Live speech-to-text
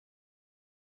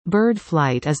Bird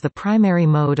flight is the primary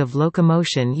mode of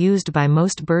locomotion used by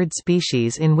most bird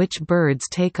species in which birds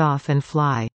take off and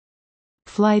fly.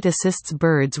 Flight assists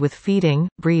birds with feeding,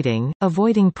 breeding,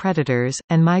 avoiding predators,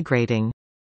 and migrating.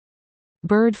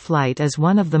 Bird flight is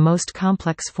one of the most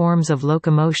complex forms of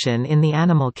locomotion in the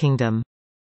animal kingdom.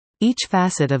 Each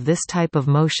facet of this type of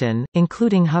motion,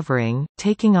 including hovering,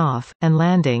 taking off, and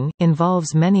landing,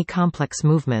 involves many complex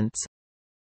movements.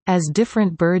 As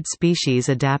different bird species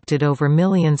adapted over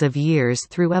millions of years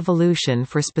through evolution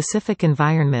for specific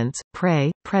environments,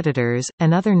 prey, predators,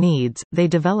 and other needs, they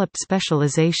developed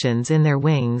specializations in their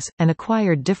wings, and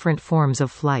acquired different forms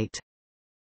of flight.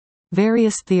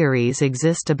 Various theories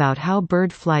exist about how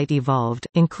bird flight evolved,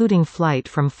 including flight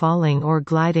from falling or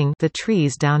gliding, the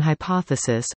trees-down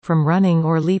hypothesis, from running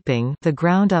or leaping, the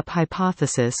ground-up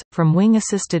hypothesis, from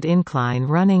wing-assisted incline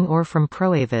running, or from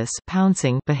proavis,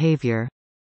 pouncing behavior.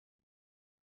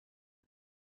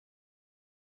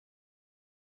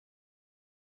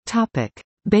 Topic: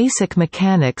 Basic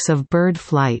mechanics of bird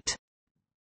flight.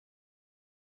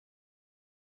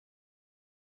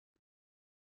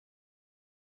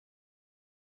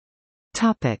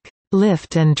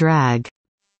 Lift and drag.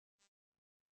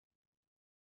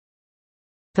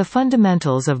 The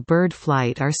fundamentals of bird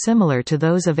flight are similar to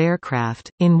those of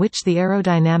aircraft, in which the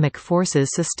aerodynamic forces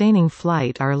sustaining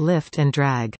flight are lift and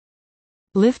drag.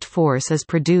 Lift force is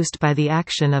produced by the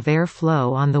action of air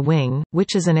flow on the wing,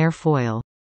 which is an airfoil.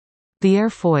 The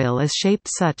airfoil is shaped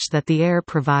such that the air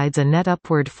provides a net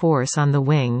upward force on the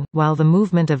wing, while the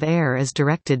movement of air is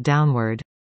directed downward.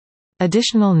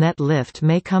 Additional net lift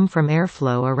may come from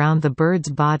airflow around the bird's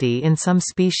body in some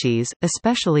species,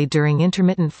 especially during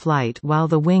intermittent flight while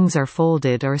the wings are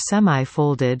folded or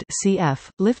semi-folded, cf.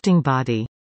 lifting body.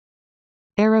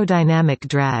 Aerodynamic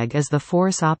drag is the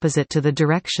force opposite to the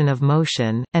direction of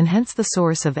motion, and hence the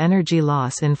source of energy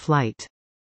loss in flight.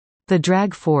 The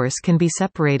drag force can be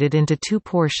separated into two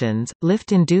portions: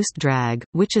 lift-induced drag,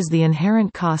 which is the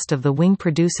inherent cost of the wing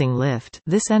producing lift,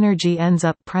 this energy ends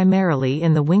up primarily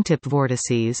in the wingtip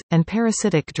vortices, and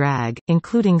parasitic drag,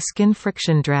 including skin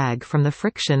friction drag from the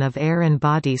friction of air and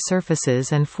body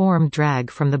surfaces and form drag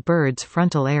from the bird's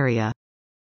frontal area.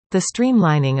 The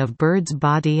streamlining of bird's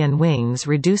body and wings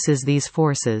reduces these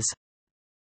forces.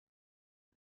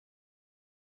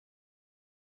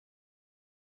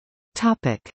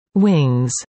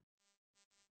 Wings.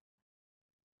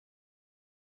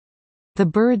 The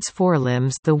bird's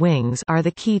forelimbs, the wings, are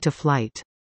the key to flight.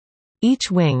 Each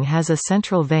wing has a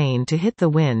central vein to hit the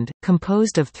wind,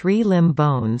 composed of three limb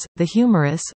bones, the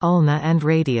humerus, ulna and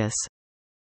radius.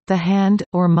 The hand,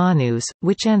 or manus,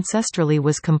 which ancestrally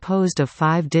was composed of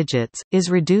 5 digits, is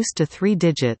reduced to 3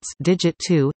 digits, digit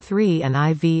 2, 3 and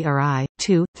IV or I,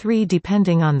 2, 3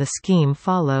 depending on the scheme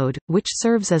followed, which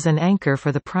serves as an anchor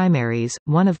for the primaries,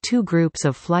 one of 2 groups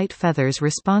of flight feathers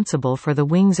responsible for the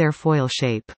wing's airfoil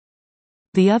shape.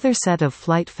 The other set of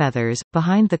flight feathers,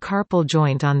 behind the carpal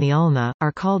joint on the ulna,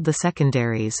 are called the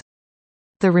secondaries.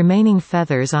 The remaining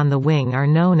feathers on the wing are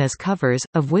known as covers,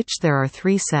 of which there are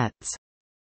 3 sets.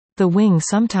 The wing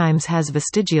sometimes has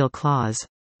vestigial claws.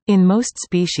 In most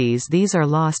species these are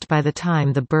lost by the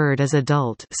time the bird is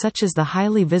adult, such as the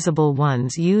highly visible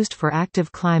ones used for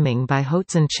active climbing by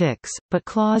Hoatzin chicks, but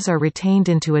claws are retained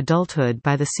into adulthood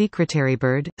by the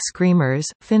secretarybird, screamers,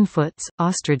 finfoots,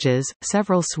 ostriches,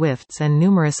 several swifts and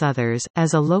numerous others,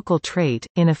 as a local trait,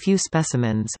 in a few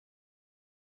specimens.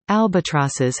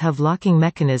 Albatrosses have locking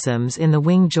mechanisms in the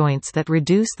wing joints that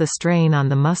reduce the strain on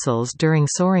the muscles during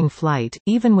soaring flight,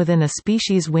 even within a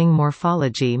species' wing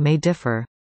morphology may differ.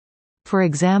 For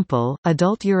example,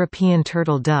 adult European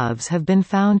turtle doves have been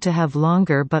found to have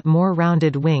longer but more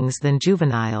rounded wings than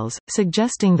juveniles,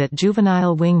 suggesting that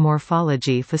juvenile wing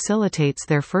morphology facilitates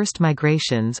their first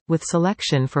migrations, with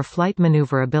selection for flight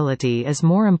maneuverability is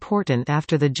more important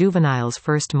after the juvenile's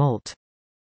first molt.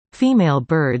 Female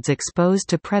birds exposed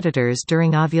to predators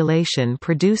during ovulation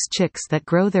produce chicks that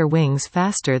grow their wings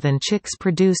faster than chicks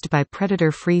produced by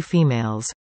predator-free females.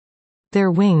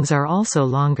 Their wings are also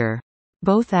longer.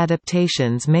 Both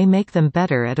adaptations may make them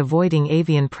better at avoiding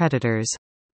avian predators.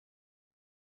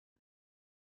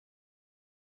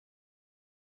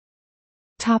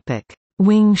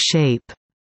 Wing shape.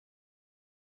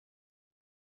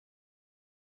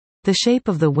 The shape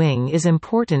of the wing is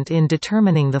important in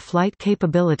determining the flight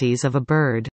capabilities of a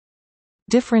bird.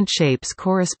 Different shapes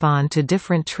correspond to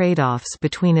different trade-offs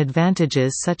between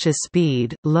advantages such as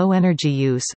speed, low energy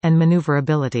use, and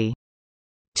maneuverability.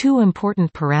 2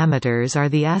 important parameters are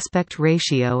the aspect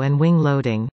ratio and wing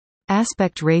loading.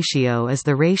 Aspect ratio is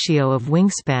the ratio of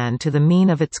wingspan to the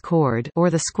mean of its chord, or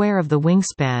the square of the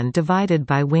wingspan divided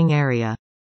by wing area.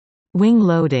 Wing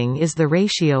loading is the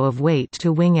ratio of weight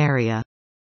to wing area.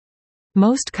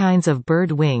 Most kinds of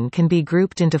bird wing can be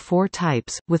grouped into 4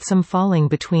 types, with some falling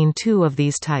between 2 of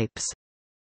these types.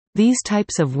 These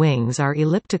types of wings are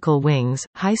elliptical wings,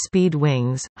 high-speed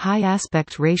wings, high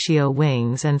aspect ratio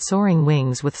wings and soaring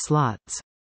wings with slots.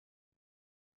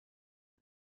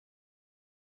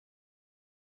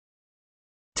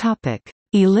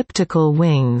 Elliptical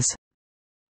wings.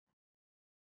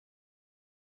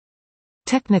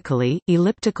 Technically,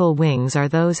 elliptical wings are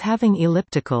those having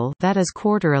elliptical, that is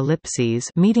quarter ellipses,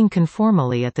 meeting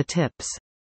conformally at the tips.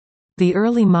 The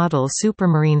early model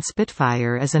Supermarine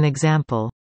Spitfire is an example.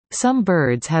 Some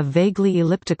birds have vaguely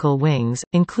elliptical wings,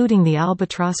 including the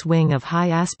albatross wing of high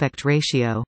aspect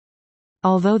ratio.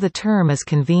 Although the term is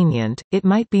convenient, it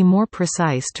might be more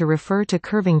precise to refer to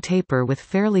curving taper with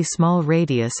fairly small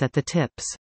radius at the tips.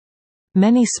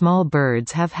 Many small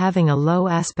birds have having a low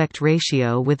aspect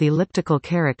ratio with elliptical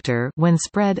character when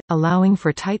spread, allowing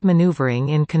for tight maneuvering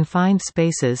in confined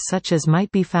spaces such as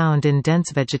might be found in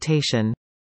dense vegetation.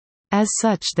 As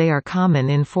such, they are common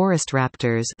in forest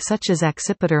raptors such as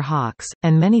accipiter hawks,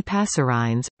 and many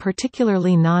passerines,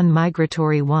 particularly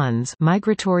non-migratory ones.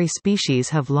 Migratory species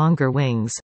have longer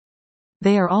wings.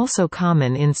 They are also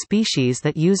common in species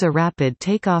that use a rapid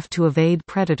takeoff to evade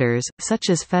predators, such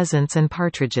as pheasants and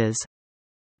partridges.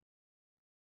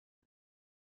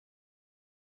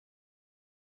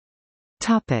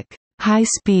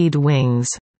 High-speed wings.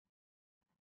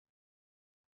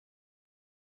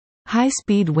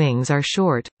 High-speed wings are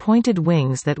short, pointed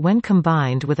wings that when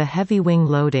combined with a heavy wing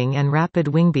loading and rapid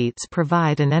wingbeats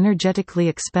provide an energetically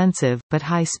expensive, but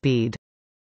high speed.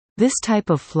 This type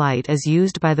of flight is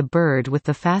used by the bird with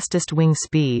the fastest wing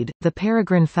speed, the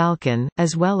peregrine falcon,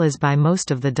 as well as by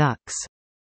most of the ducks.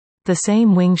 The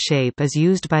same wing shape is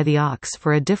used by the auks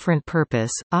for a different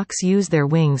purpose. Auks use their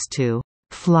wings to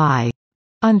fly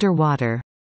underwater.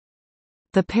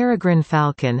 The peregrine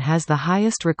falcon has the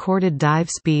highest recorded dive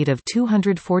speed of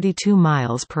 242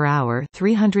 miles per hour,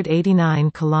 389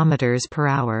 kilometers per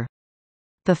hour.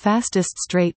 The fastest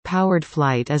straight-powered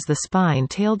flight is the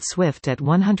spine-tailed swift at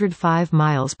 105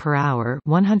 miles per hour,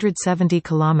 170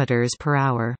 kilometers per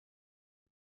hour.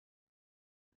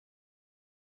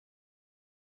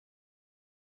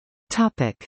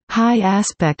 Topic: High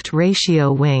aspect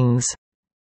ratio wings.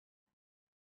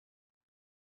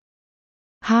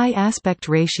 High aspect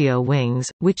ratio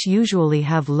wings, which usually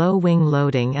have low wing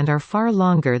loading and are far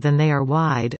longer than they are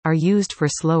wide, are used for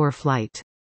slower flight.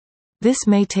 This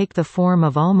may take the form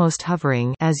of almost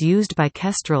hovering as used by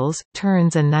kestrels,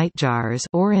 terns and nightjars,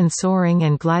 or in soaring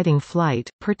and gliding flight,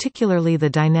 particularly the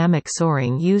dynamic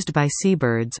soaring used by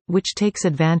seabirds, which takes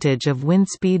advantage of wind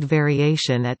speed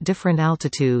variation at different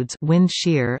altitudes, wind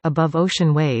shear above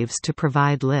ocean waves to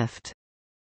provide lift.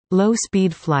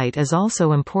 Low-speed flight is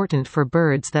also important for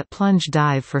birds that plunge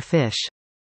dive for fish.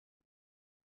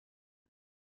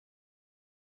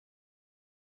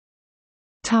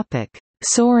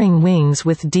 Soaring wings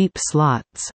with deep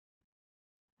slots.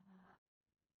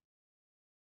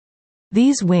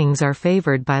 These wings are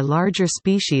favored by larger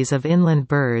species of inland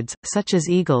birds, such as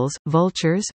eagles,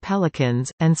 vultures, pelicans,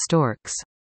 and storks.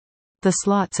 The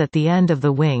slots at the end of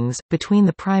the wings, between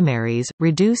the primaries,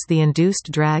 reduce the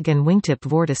induced drag and wingtip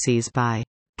vortices by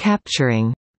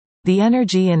capturing the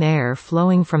energy in air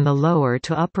flowing from the lower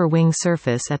to upper wing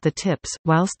surface at the tips,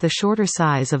 whilst the shorter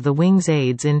size of the wings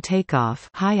aids in takeoff.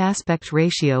 High aspect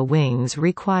ratio wings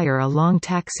require a long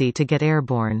taxi to get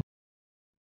airborne.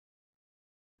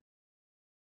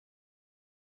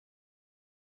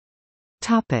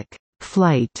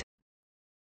 Flight.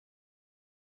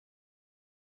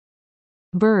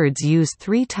 Birds use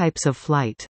 3 types of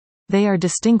flight. They are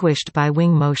distinguished by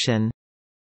wing motion.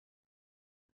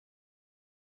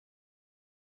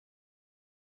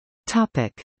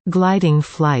 Gliding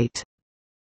flight.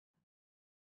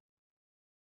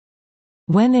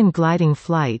 When in gliding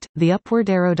flight, the upward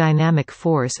aerodynamic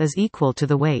force is equal to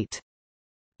the weight.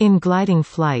 In gliding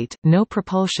flight, no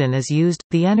propulsion is used.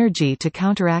 The energy to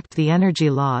counteract the energy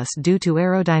loss due to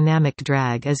aerodynamic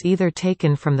drag is either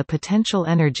taken from the potential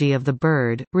energy of the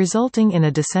bird, resulting in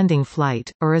a descending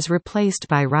flight, or is replaced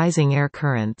by rising air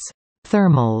currents,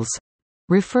 thermals,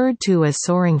 referred to as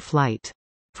soaring flight.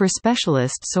 For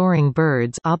specialist soaring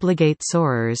birds, obligate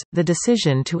soarers, the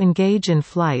decision to engage in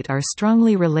flight are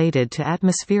strongly related to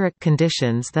atmospheric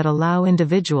conditions that allow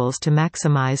individuals to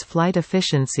maximize flight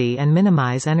efficiency and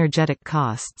minimize energetic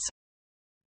costs.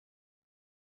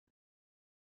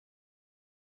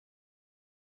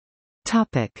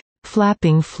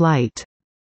 Flapping flight.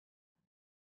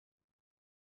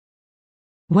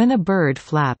 When a bird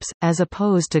flaps, as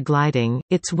opposed to gliding,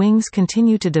 its wings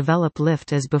continue to develop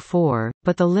lift as before,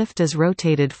 but the lift is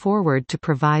rotated forward to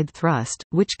provide thrust,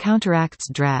 which counteracts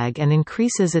drag and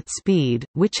increases its speed,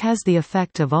 which has the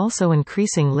effect of also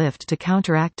increasing lift to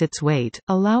counteract its weight,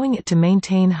 allowing it to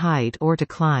maintain height or to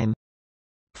climb.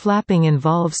 Flapping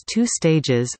involves two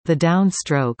stages, the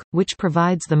downstroke, which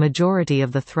provides the majority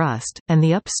of the thrust, and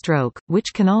the upstroke,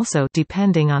 which can also,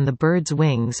 depending on the bird's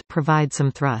wings, provide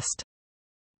some thrust.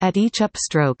 At each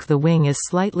upstroke the wing is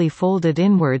slightly folded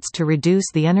inwards to reduce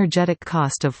the energetic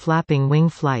cost of flapping wing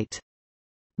flight.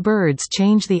 Birds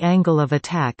change the angle of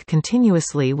attack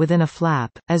continuously within a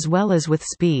flap, as well as with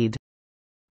speed.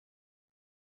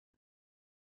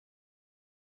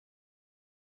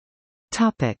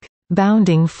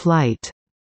 Bounding flight.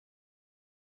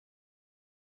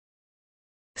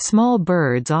 Small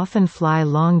birds often fly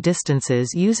long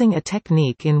distances using a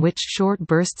technique in which short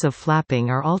bursts of flapping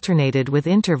are alternated with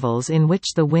intervals in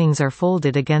which the wings are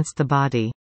folded against the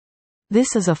body.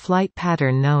 This is a flight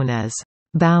pattern known as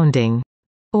bounding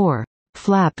or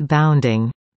flap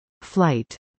bounding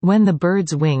flight. When the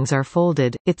bird's wings are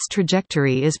folded, its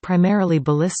trajectory is primarily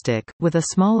ballistic, with a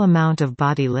small amount of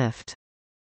body lift.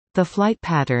 The flight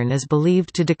pattern is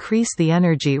believed to decrease the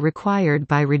energy required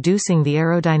by reducing the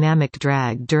aerodynamic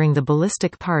drag during the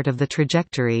ballistic part of the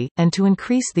trajectory, and to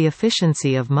increase the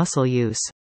efficiency of muscle use.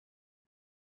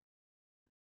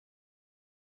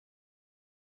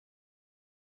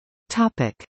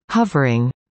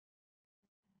 Hovering.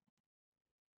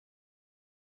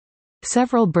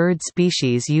 Several bird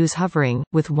species use hovering,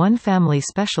 with one family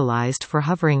specialized for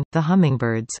hovering, the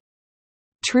hummingbirds.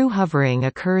 True hovering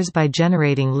occurs by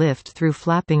generating lift through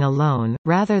flapping alone,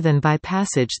 rather than by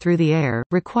passage through the air,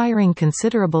 requiring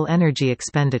considerable energy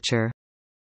expenditure.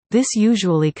 This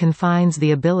usually confines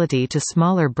the ability to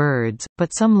smaller birds,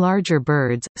 but some larger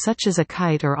birds, such as a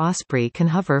kite or osprey, can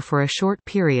hover for a short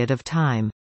period of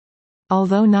time.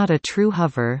 Although not a true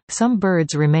hover, some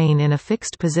birds remain in a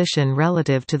fixed position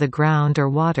relative to the ground or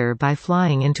water by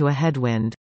flying into a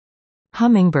headwind.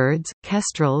 Hummingbirds,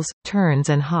 kestrels, terns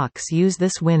and hawks use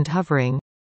this wind hovering.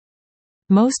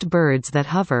 Most birds that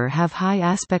hover have high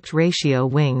aspect ratio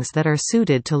wings that are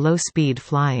suited to low-speed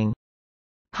flying.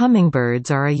 Hummingbirds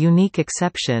are a unique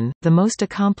exception, the most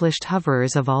accomplished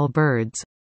hoverers of all birds.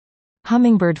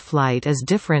 Hummingbird flight is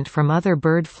different from other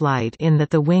bird flight in that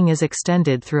the wing is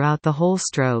extended throughout the whole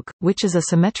stroke, which is a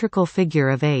symmetrical figure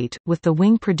of 8, with the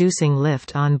wing producing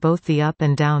lift on both the up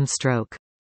and down stroke.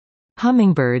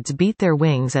 Hummingbirds beat their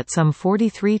wings at some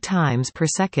 43 times per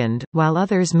second, while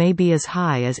others may be as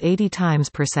high as 80 times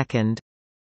per second.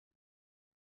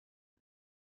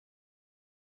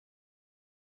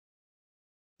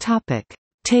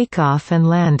 Takeoff and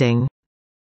landing.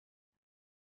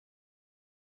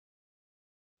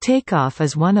 Takeoff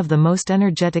is one of the most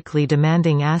energetically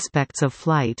demanding aspects of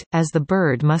flight, as the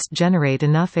bird must generate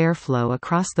enough airflow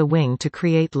across the wing to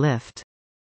create lift.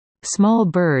 Small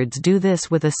birds do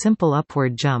this with a simple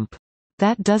upward jump.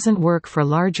 That doesn't work for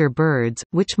larger birds,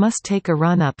 which must take a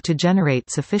run up to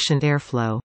generate sufficient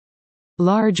airflow.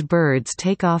 Large birds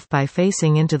take off by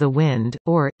facing into the wind,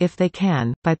 or, if they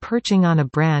can, by perching on a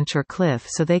branch or cliff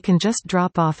so they can just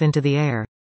drop off into the air.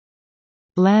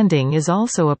 Landing is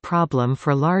also a problem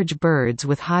for large birds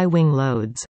with high wing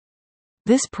loads.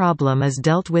 This problem is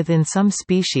dealt with in some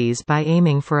species by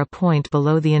aiming for a point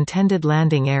below the intended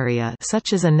landing area,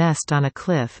 such as a nest on a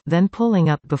cliff, then pulling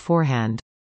up beforehand.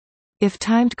 If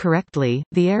timed correctly,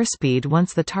 the airspeed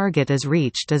once the target is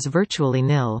reached is virtually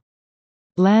nil.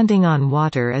 Landing on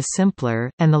water is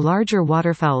simpler, and the larger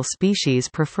waterfowl species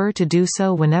prefer to do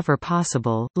so whenever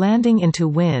possible, landing into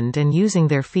wind and using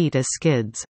their feet as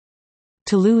skids.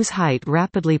 To lose height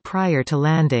rapidly prior to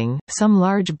landing, some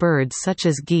large birds such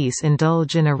as geese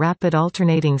indulge in a rapid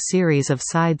alternating series of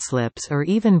sideslips or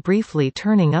even briefly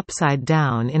turning upside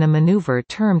down in a maneuver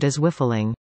termed as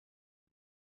whiffling.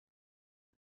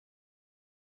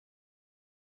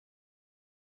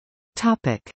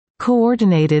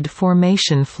 Coordinated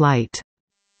formation flight.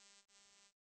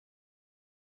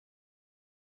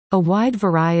 A wide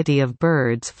variety of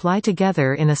birds fly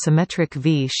together in a symmetric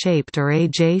V-shaped or a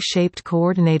J-shaped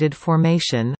coordinated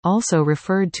formation, also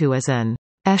referred to as an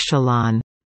echelon,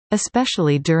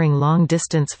 especially during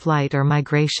long-distance flight or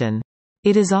migration.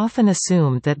 It is often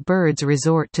assumed that birds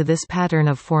resort to this pattern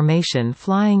of formation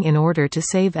flying in order to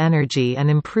save energy and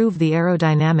improve the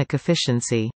aerodynamic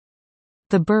efficiency.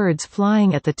 The birds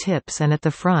flying at the tips and at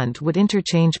the front would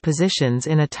interchange positions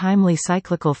in a timely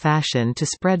cyclical fashion to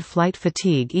spread flight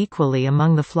fatigue equally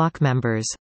among the flock members.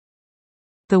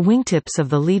 The wingtips of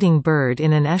the leading bird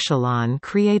in an echelon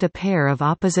create a pair of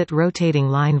opposite rotating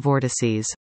line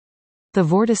vortices. The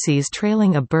vortices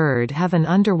trailing a bird have an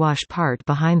underwash part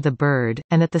behind the bird,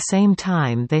 and at the same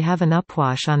time they have an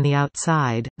upwash on the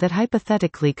outside, that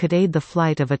hypothetically could aid the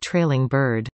flight of a trailing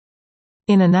bird.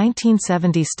 In a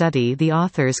 1970 study, the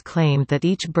authors claimed that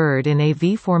each bird in a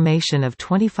V formation of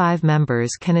 25 members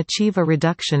can achieve a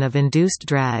reduction of induced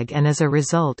drag and as a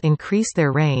result increase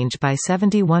their range by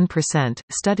 71%.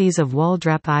 Studies of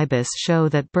Waldrapp ibis show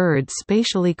that birds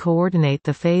spatially coordinate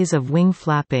the phase of wing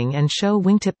flapping and show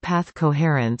wingtip path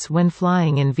coherence when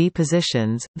flying in V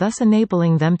positions, thus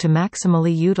enabling them to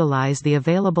maximally utilize the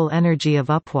available energy of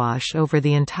upwash over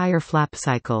the entire flap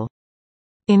cycle.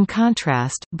 In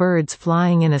contrast, birds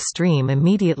flying in a stream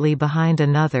immediately behind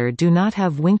another do not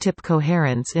have wingtip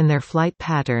coherence in their flight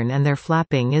pattern and their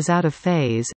flapping is out of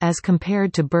phase, as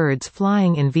compared to birds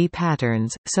flying in V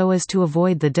patterns, so as to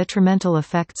avoid the detrimental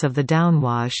effects of the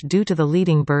downwash due to the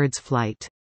leading bird's flight.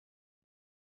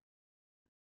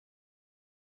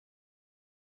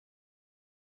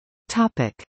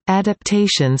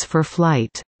 Adaptations for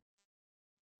flight.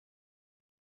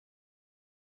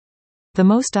 The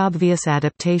most obvious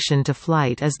adaptation to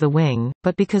flight is the wing,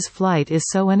 but because flight is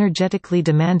so energetically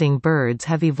demanding, birds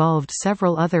have evolved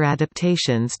several other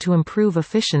adaptations to improve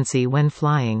efficiency when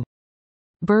flying.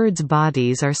 Birds'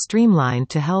 bodies are streamlined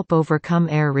to help overcome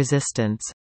air resistance.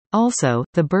 Also,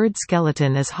 the bird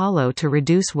skeleton is hollow to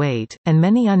reduce weight, and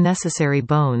many unnecessary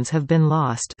bones have been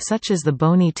lost, such as the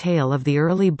bony tail of the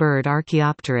early bird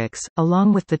Archaeopteryx,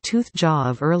 along with the toothed jaw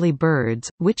of early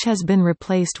birds, which has been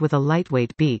replaced with a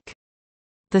lightweight beak.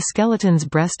 The skeleton's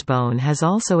breastbone has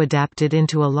also adapted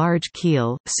into a large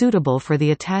keel, suitable for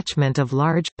the attachment of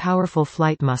large, powerful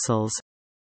flight muscles.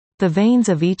 The veins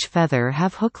of each feather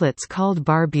have hooklets called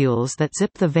barbules that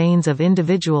zip the veins of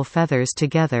individual feathers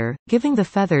together, giving the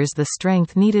feathers the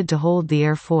strength needed to hold the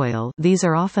airfoil. These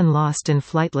are often lost in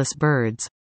flightless birds.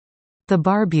 The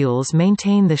barbules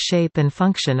maintain the shape and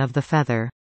function of the feather.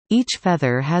 Each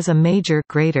feather has a major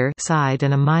greater side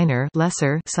and a minor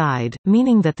lesser side,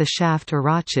 meaning that the shaft or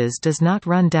rachis does not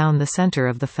run down the center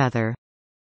of the feather.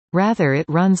 Rather, it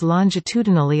runs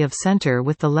longitudinally of center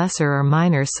with the lesser or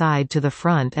minor side to the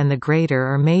front and the greater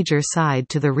or major side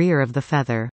to the rear of the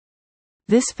feather.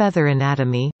 This feather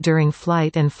anatomy, during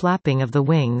flight and flapping of the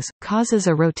wings, causes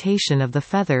a rotation of the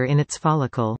feather in its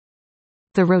follicle.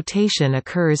 The rotation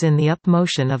occurs in the up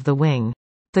motion of the wing.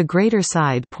 The greater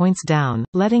side points down,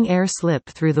 letting air slip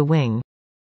through the wing.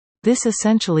 This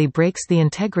essentially breaks the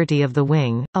integrity of the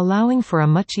wing, allowing for a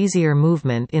much easier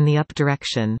movement in the up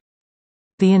direction.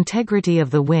 The integrity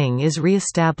of the wing is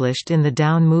re-established in the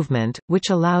down movement, which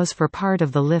allows for part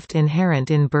of the lift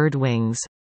inherent in bird wings.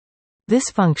 This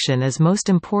function is most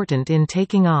important in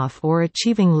taking off or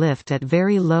achieving lift at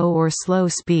very low or slow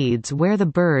speeds where the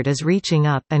bird is reaching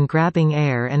up and grabbing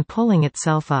air and pulling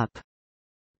itself up.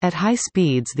 At high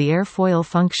speeds, the airfoil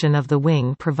function of the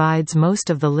wing provides most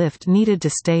of the lift needed to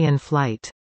stay in flight.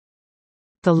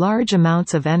 The large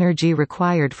amounts of energy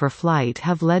required for flight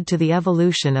have led to the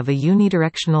evolution of a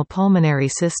unidirectional pulmonary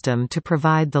system to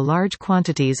provide the large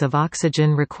quantities of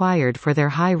oxygen required for their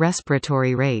high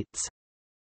respiratory rates.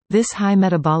 This high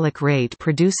metabolic rate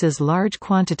produces large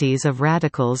quantities of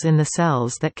radicals in the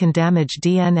cells that can damage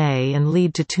DNA and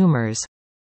lead to tumors.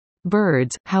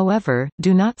 Birds, however,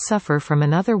 do not suffer from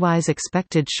an otherwise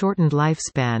expected shortened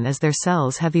lifespan as their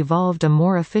cells have evolved a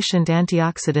more efficient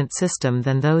antioxidant system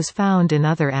than those found in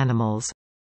other animals.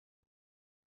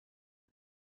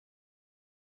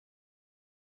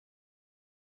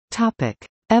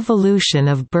 Evolution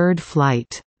of bird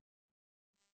flight.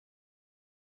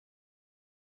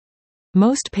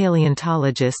 Most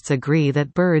paleontologists agree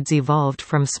that birds evolved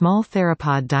from small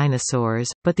theropod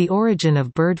dinosaurs, but the origin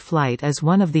of bird flight is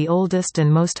one of the oldest and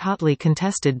most hotly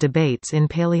contested debates in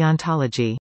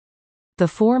paleontology. The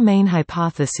four main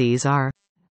hypotheses are: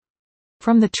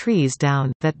 from the trees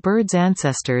down, that birds'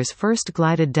 ancestors first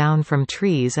glided down from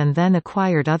trees and then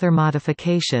acquired other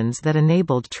modifications that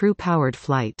enabled true powered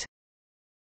flight.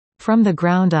 From the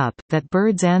ground up, that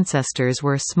birds' ancestors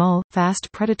were small,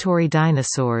 fast predatory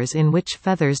dinosaurs in which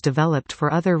feathers developed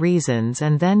for other reasons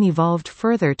and then evolved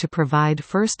further to provide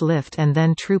first lift and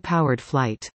then true powered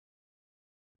flight.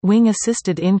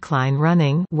 Wing-assisted incline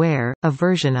running, where, a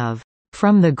version of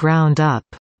from the ground up,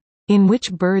 in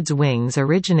which birds' wings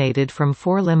originated from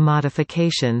forelimb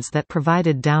modifications that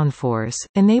provided downforce,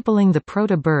 enabling the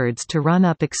proto-birds to run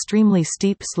up extremely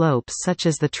steep slopes such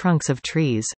as the trunks of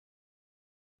trees.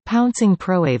 Pouncing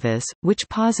proavis, which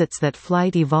posits that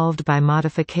flight evolved by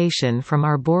modification from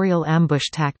arboreal ambush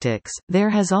tactics.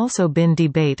 There has also been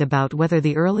debate about whether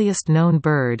the earliest known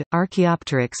bird,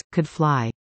 Archaeopteryx, could fly.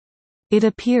 It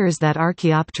appears that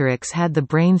Archaeopteryx had the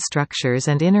brain structures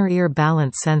and inner ear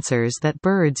balance sensors that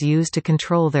birds use to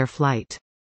control their flight.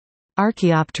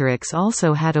 Archaeopteryx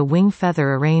also had a wing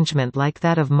feather arrangement like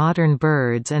that of modern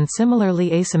birds and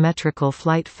similarly asymmetrical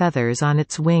flight feathers on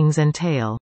its wings and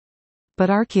tail. But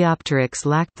Archaeopteryx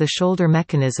lacked the shoulder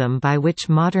mechanism by which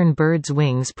modern birds'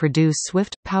 wings produce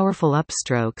swift, powerful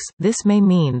upstrokes. This may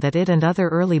mean that it and other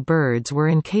early birds were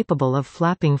incapable of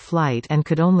flapping flight and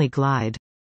could only glide.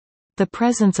 The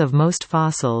presence of most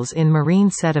fossils in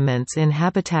marine sediments in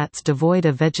habitats devoid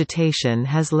of vegetation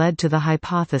has led to the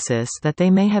hypothesis that they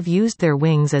may have used their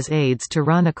wings as aids to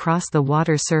run across the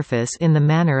water surface in the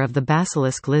manner of the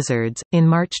basilisk lizards. In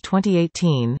March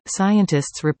 2018,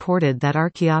 scientists reported that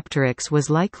Archaeopteryx was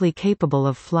likely capable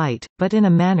of flight, but in a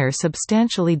manner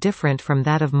substantially different from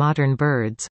that of modern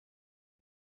birds.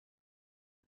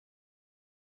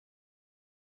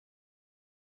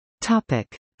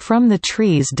 Topic: From the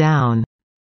trees down.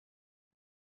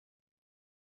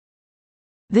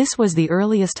 This was the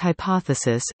earliest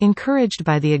hypothesis, encouraged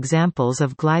by the examples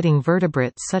of gliding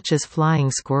vertebrates such as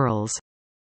flying squirrels.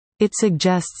 It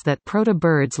suggests that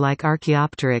proto-birds like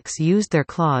Archaeopteryx used their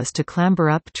claws to clamber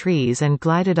up trees and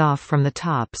glided off from the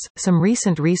tops. Some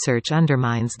recent research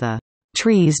undermines the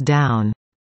trees down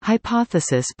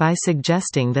hypothesis by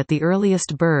suggesting that the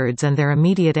earliest birds and their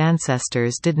immediate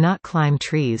ancestors did not climb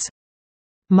trees.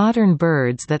 Modern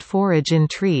birds that forage in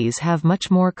trees have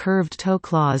much more curved toe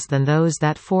claws than those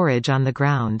that forage on the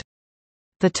ground.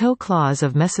 The toe claws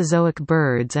of Mesozoic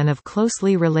birds and of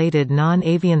closely related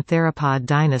non-avian theropod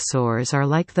dinosaurs are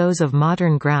like those of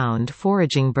modern ground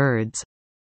foraging birds.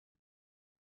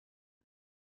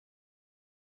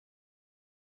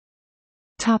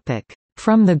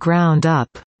 From the ground up.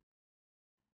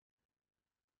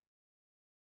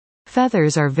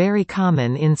 Feathers are very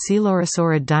common in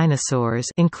coelurosaurid dinosaurs,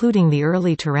 including the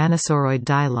early tyrannosauroid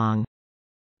dilong.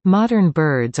 Modern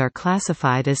birds are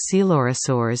classified as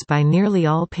coelurosaurs by nearly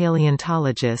all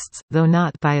paleontologists, though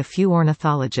not by a few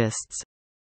ornithologists.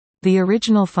 The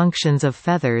original functions of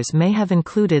feathers may have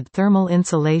included thermal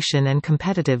insulation and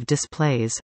competitive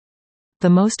displays. The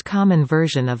most common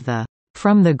version of the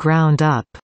from the ground up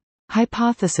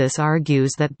hypothesis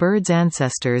argues that birds'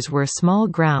 ancestors were small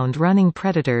ground-running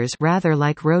predators rather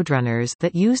like roadrunners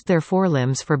that used their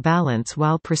forelimbs for balance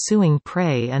while pursuing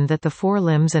prey, and that the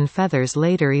forelimbs and feathers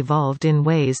later evolved in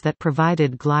ways that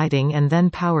provided gliding and then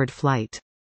powered flight.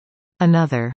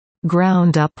 Another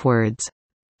ground upwards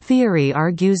theory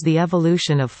argues the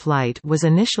evolution of flight was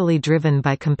initially driven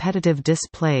by competitive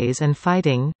displays and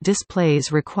fighting.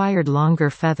 Displays required longer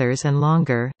feathers and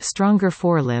longer, stronger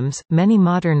forelimbs. Many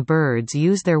modern birds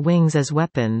use their wings as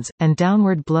weapons, and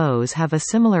downward blows have a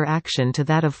similar action to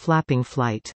that of flapping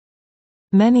flight.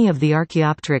 Many of the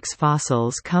Archaeopteryx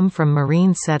fossils come from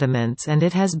marine sediments, and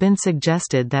it has been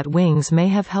suggested that wings may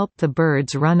have helped the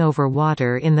birds run over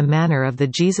water in the manner of the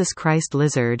Jesus Christ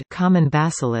lizard, common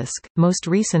basilisk. Most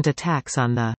recent attacks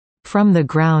on the from the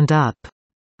ground up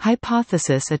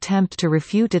hypothesis attempt to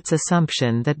refute its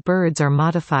assumption that birds are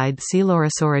modified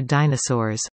coelurosaurid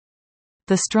dinosaurs.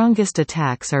 The strongest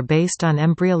attacks are based on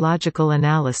embryological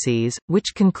analyses,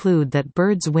 which conclude that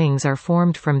birds' wings are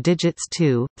formed from digits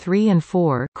 2, 3 and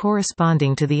 4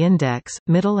 corresponding to the index,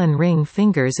 middle and ring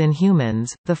fingers in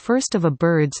humans. The first of a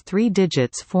bird's 3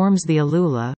 digits forms the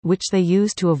alula, which they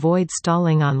use to avoid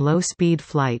stalling on low-speed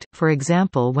flight, for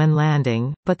example when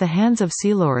landing, but the hands of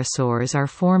coelurosaurs are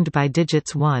formed by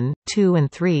digits 1, 2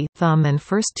 and 3, thumb and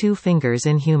first 2 fingers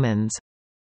in humans.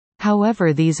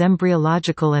 However, these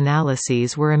embryological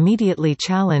analyses were immediately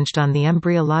challenged on the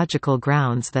embryological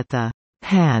grounds that the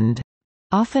hand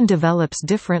often develops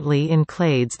differently in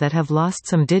clades that have lost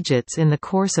some digits in the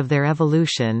course of their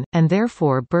evolution, and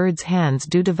therefore birds' hands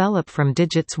do develop from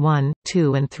digits 1,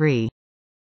 2 and 3.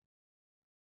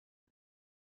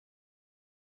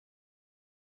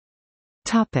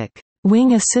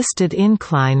 Wing-assisted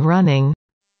incline running.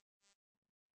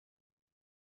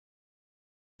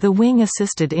 The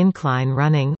wing-assisted incline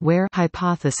running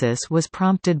hypothesis was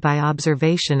prompted by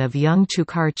observation of young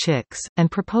chukar chicks,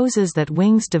 and proposes that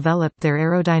wings develop their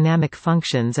aerodynamic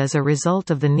functions as a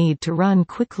result of the need to run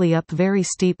quickly up very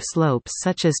steep slopes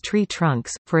such as tree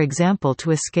trunks, for example to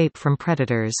escape from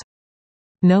predators.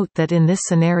 Note that in this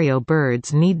scenario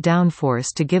birds need downforce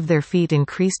to give their feet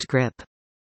increased grip.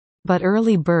 But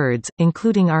early birds,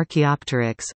 including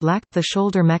Archaeopteryx, lacked the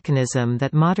shoulder mechanism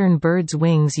that modern birds'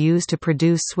 wings use to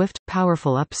produce swift,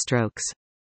 powerful upstrokes.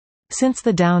 Since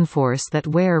the downforce that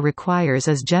wear requires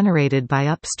is generated by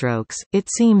upstrokes, it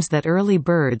seems that early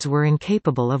birds were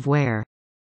incapable of wear.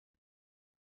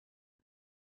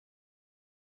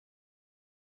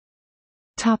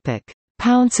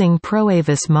 Pouncing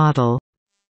proavis model.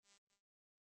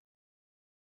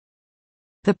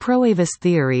 The proavis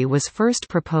theory was first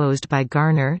proposed by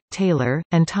Garner, Taylor,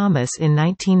 and Thomas in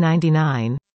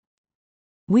 1999.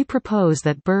 We propose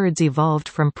that birds evolved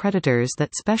from predators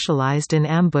that specialized in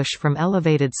ambush from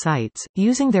elevated sites,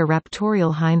 using their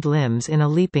raptorial hind limbs in a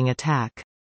leaping attack.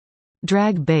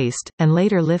 Drag-based, and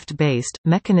later lift-based,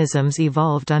 mechanisms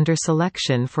evolved under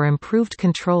selection for improved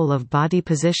control of body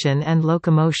position and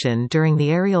locomotion during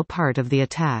the aerial part of the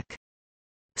attack.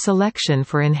 Selection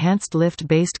for enhanced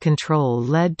lift-based control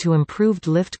led to improved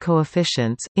lift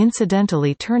coefficients,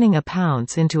 incidentally turning a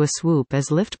pounce into a swoop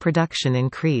as lift production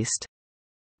increased.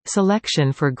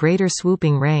 Selection for greater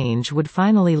swooping range would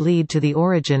finally lead to the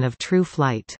origin of true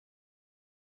flight.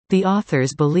 The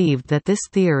authors believed that this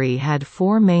theory had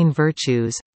four main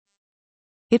virtues.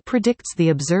 It predicts the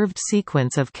observed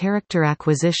sequence of character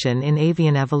acquisition in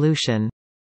avian evolution.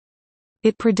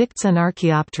 It predicts an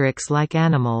Archaeopteryx-like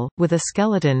animal, with a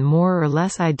skeleton more or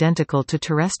less identical to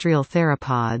terrestrial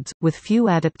theropods, with few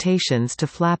adaptations to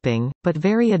flapping, but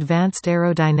very advanced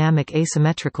aerodynamic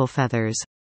asymmetrical feathers.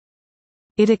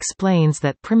 It explains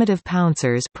that primitive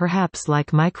pouncers, perhaps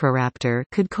like Microraptor,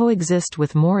 could coexist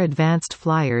with more advanced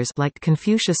flyers like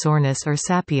Confuciusornis or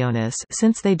Sapionus,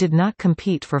 since they did not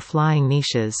compete for flying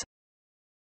niches.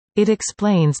 It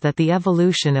explains that the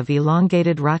evolution of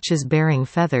elongated rachis-bearing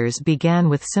feathers began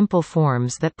with simple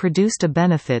forms that produced a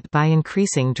benefit by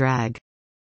increasing drag.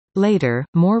 Later,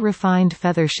 more refined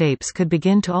feather shapes could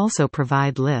begin to also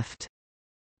provide lift.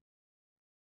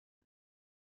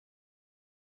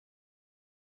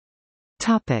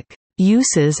 Topic: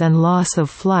 Uses and loss of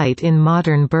flight in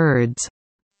modern birds.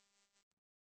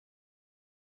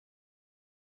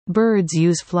 Birds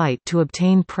use flight to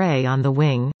obtain prey on the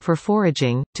wing, for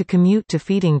foraging, to commute to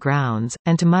feeding grounds,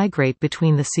 and to migrate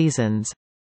between the seasons.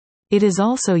 It is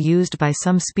also used by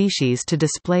some species to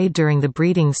display during the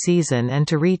breeding season and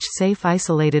to reach safe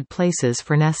isolated places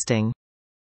for nesting.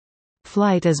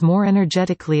 Flight is more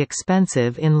energetically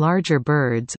expensive in larger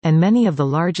birds, and many of the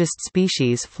largest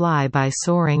species fly by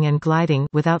soaring and gliding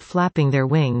without flapping their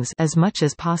wings as much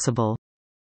as possible.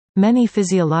 Many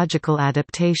physiological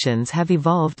adaptations have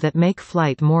evolved that make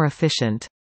flight more efficient.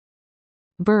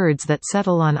 Birds that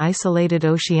settle on isolated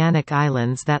oceanic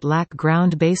islands that lack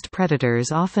ground-based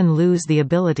predators often lose the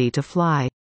ability to fly.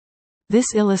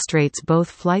 This illustrates both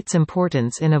flight's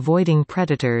importance in avoiding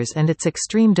predators and its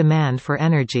extreme demand for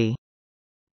energy.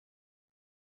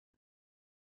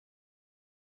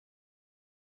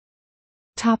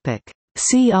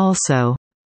 See also: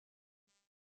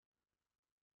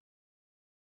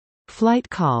 Flight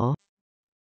call,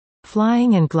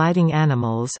 flying and gliding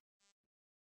animals,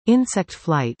 insect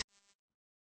flight,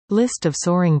 list of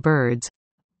soaring birds,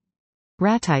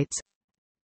 ratites,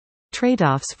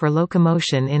 trade-offs for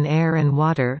locomotion in air and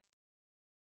water,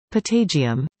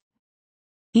 patagium.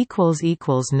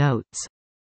 Notes